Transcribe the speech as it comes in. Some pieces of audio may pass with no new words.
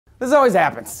This always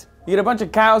happens. You get a bunch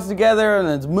of cows together and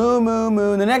it's moo, moo,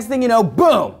 moo, and the next thing you know,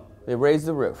 boom, they raise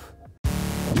the roof.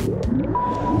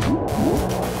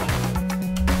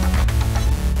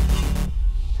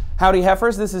 Howdy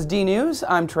heifers, this is D News.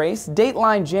 I'm Trace.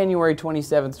 Dateline January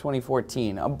 27th,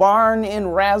 2014. A barn in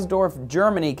Rasdorf,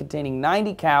 Germany containing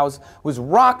 90 cows was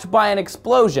rocked by an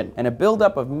explosion, and a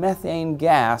buildup of methane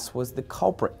gas was the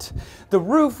culprit. The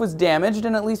roof was damaged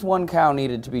and at least one cow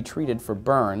needed to be treated for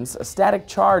burns. A static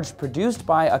charge produced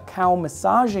by a cow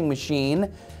massaging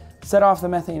machine set off the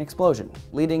methane explosion,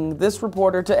 leading this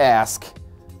reporter to ask,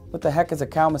 what the heck is a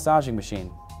cow massaging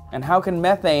machine? And how can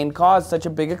methane cause such a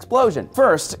big explosion?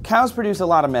 First, cows produce a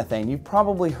lot of methane. You've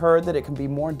probably heard that it can be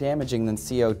more damaging than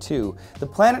CO2. The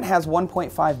planet has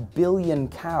 1.5 billion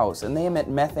cows, and they emit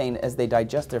methane as they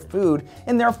digest their food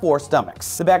in their 4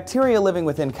 stomachs. The bacteria living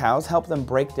within cows help them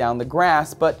break down the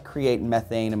grass, but create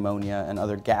methane, ammonia, and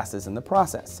other gases in the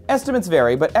process. Estimates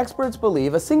vary, but experts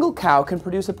believe a single cow can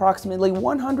produce approximately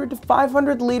 100 to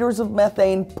 500 liters of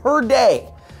methane per day,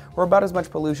 or about as much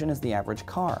pollution as the average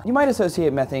car. You might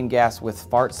associate methane gas with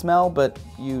fart smell, but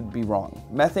you'd be wrong.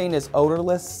 Methane is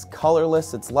odorless,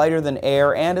 colorless, it's lighter than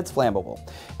air, and it's flammable.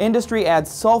 Industry adds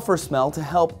sulfur smell to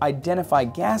help identify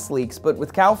gas leaks, but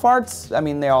with cow farts, I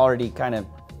mean, they already kind of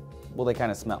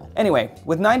smell. Anyway,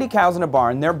 with 90 cows in a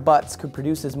barn, their butts could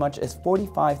produce as much as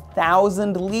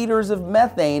 45,000 liters of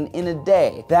methane in a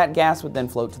day. That gas would then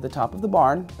float to the top of the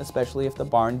barn, especially if the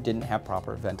barn didn't have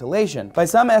proper ventilation. By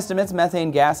some estimates,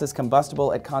 methane gas is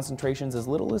combustible at concentrations as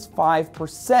little as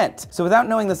 5%. So without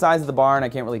knowing the size of the barn, I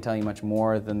can't really tell you much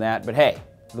more than that, but hey,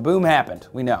 the boom happened,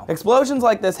 we know. Explosions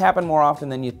like this happen more often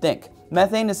than you'd think.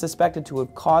 Methane is suspected to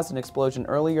have caused an explosion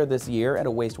earlier this year at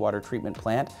a wastewater treatment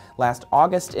plant, last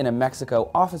August in a Mexico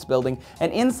office building,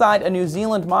 and inside a New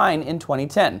Zealand mine in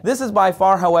 2010. This is by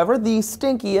far, however, the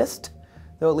stinkiest,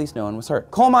 though at least no one was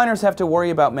hurt. Coal miners have to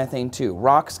worry about methane too.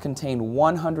 Rocks contain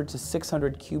 100 to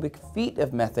 600 cubic feet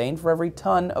of methane for every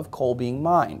ton of coal being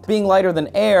mined. Being lighter than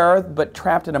air, but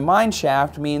trapped in a mine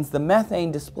shaft, means the methane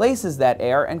displaces that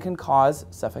air and can cause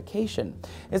suffocation.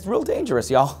 It's real dangerous,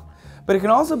 y'all. But it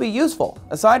can also be useful.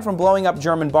 Aside from blowing up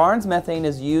German barns, methane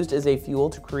is used as a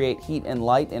fuel to create heat and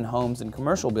light in homes and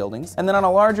commercial buildings. And then on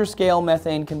a larger scale,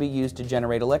 methane can be used to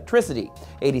generate electricity.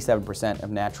 87% of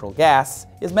natural gas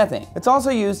is methane. It's also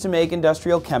used to make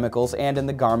industrial chemicals and in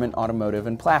the garment, automotive,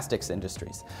 and plastics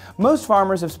industries. Most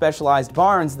farmers have specialized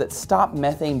barns that stop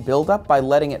methane buildup by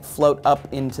letting it float up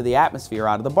into the atmosphere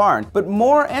out of the barn. But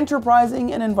more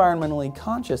enterprising and environmentally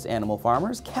conscious animal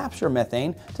farmers capture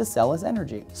methane to sell as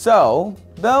energy. So,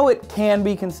 though it can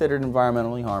be considered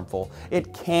environmentally harmful,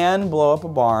 it can blow up a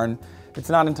barn, it's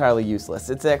not entirely useless.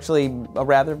 It's actually a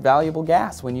rather valuable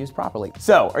gas when used properly.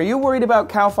 So, are you worried about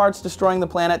cow farts destroying the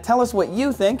planet? Tell us what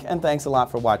you think, and thanks a lot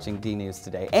for watching D News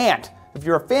today. And if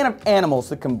you're a fan of animals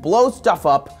that can blow stuff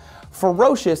up,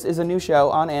 Ferocious is a new show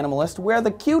on Animalist where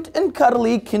the cute and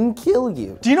cuddly can kill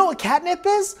you. Do you know what catnip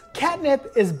is?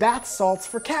 Catnip is bath salts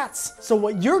for cats. So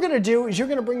what you're gonna do is you're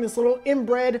gonna bring this little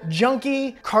inbred,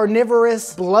 junky,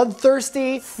 carnivorous,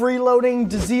 bloodthirsty, freeloading,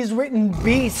 disease-ridden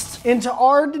beast into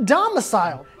our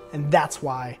domicile. And that's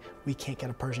why we can't get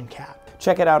a Persian cat.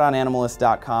 Check it out on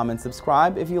animalist.com and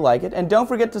subscribe if you like it. And don't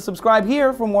forget to subscribe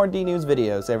here for more D News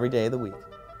videos every day of the week.